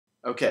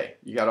Okay,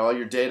 you got all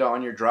your data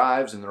on your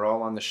drives and they're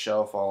all on the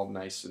shelf, all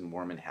nice and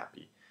warm and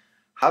happy.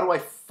 How do I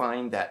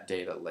find that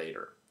data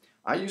later?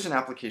 I use an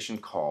application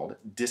called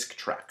Disk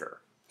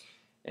Tracker.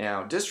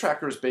 Now, Disk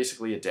Tracker is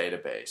basically a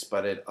database,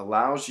 but it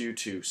allows you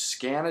to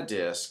scan a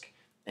disk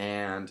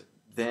and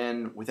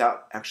then,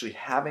 without actually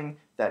having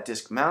that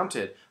disk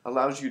mounted,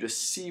 allows you to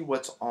see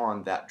what's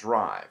on that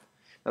drive.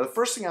 Now, the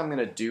first thing I'm going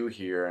to do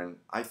here, and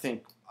I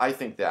think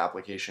the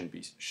application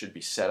should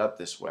be set up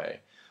this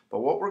way,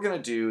 but what we're going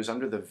to do is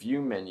under the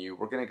View menu,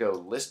 we're going to go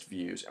List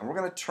Views, and we're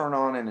going to turn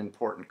on an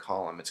important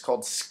column. It's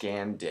called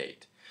Scan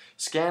Date.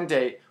 Scan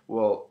Date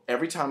will,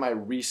 every time I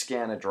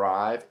rescan a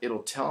drive,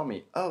 it'll tell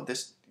me, oh,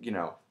 this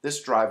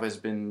drive has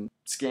been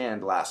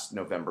scanned last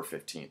November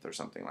 15th or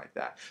something like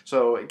that.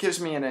 So it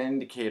gives me an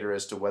indicator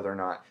as to whether or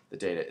not the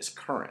data is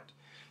current.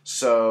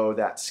 So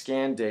that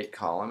Scan Date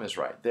column is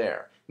right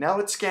there. Now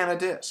let's scan a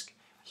disk.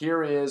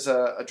 Here is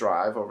a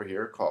drive over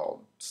here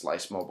called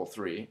Slice Mobile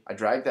 3. I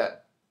drag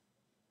that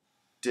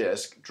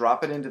disk,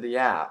 drop it into the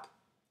app,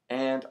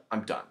 and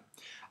I'm done.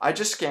 I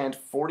just scanned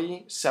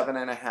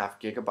 47.5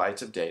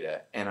 gigabytes of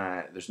data, and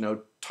there's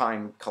no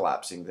time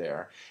collapsing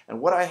there. And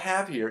what I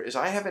have here is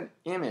I have an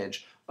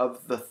image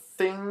of the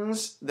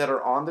things that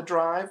are on the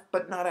drive,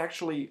 but not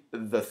actually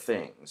the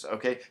things,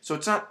 okay? So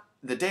it's not,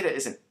 the data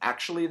isn't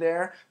actually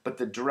there, but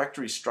the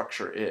directory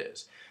structure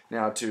is.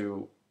 Now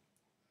to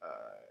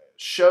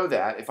show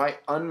that, if I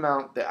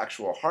unmount the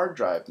actual hard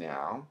drive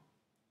now,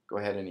 go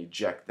ahead and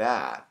eject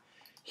that,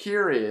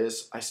 here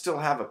is, I still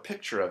have a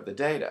picture of the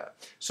data.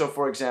 So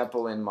for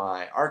example, in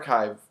my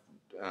archive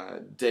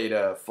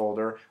data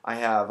folder, I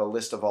have a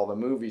list of all the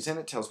movies, and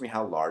it tells me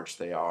how large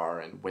they are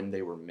and when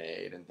they were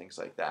made and things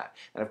like that.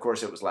 And of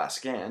course it was last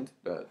scanned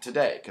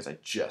today because I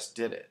just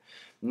did it.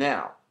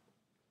 Now,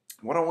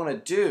 what I want to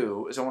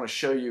do is I want to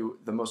show you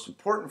the most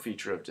important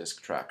feature of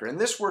Disk Tracker, and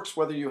this works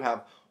whether you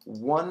have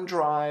one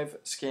drive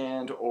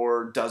scanned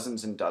or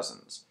dozens and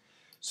dozens.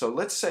 So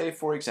let's say,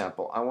 for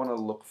example, I want to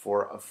look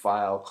for a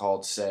file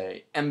called,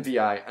 say,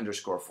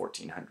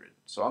 MVI_1400.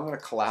 So I'm going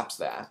to collapse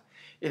that.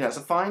 It has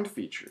a find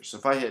feature. So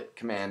if I hit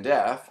Command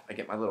F, I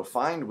get my little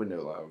find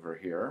window over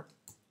here,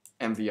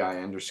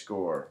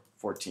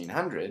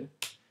 MVI_1400. And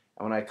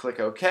when I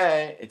click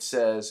OK, it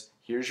says,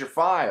 here's your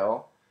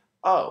file.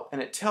 Oh,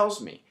 and it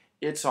tells me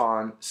it's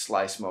on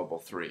Slice Mobile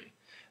 3.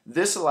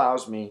 This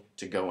allows me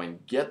to go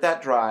and get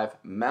that drive,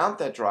 mount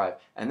that drive,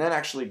 and then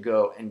actually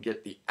go and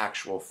get the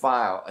actual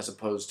file as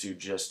opposed to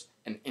just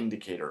an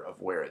indicator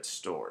of where it's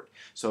stored.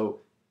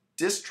 So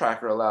Disk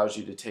Tracker allows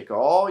you to take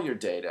all your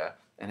data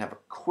and have a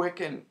quick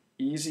and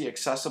easy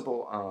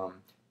accessible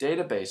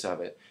database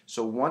of it.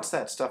 So once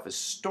that stuff is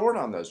stored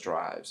on those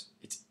drives,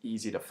 it's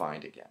easy to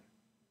find again.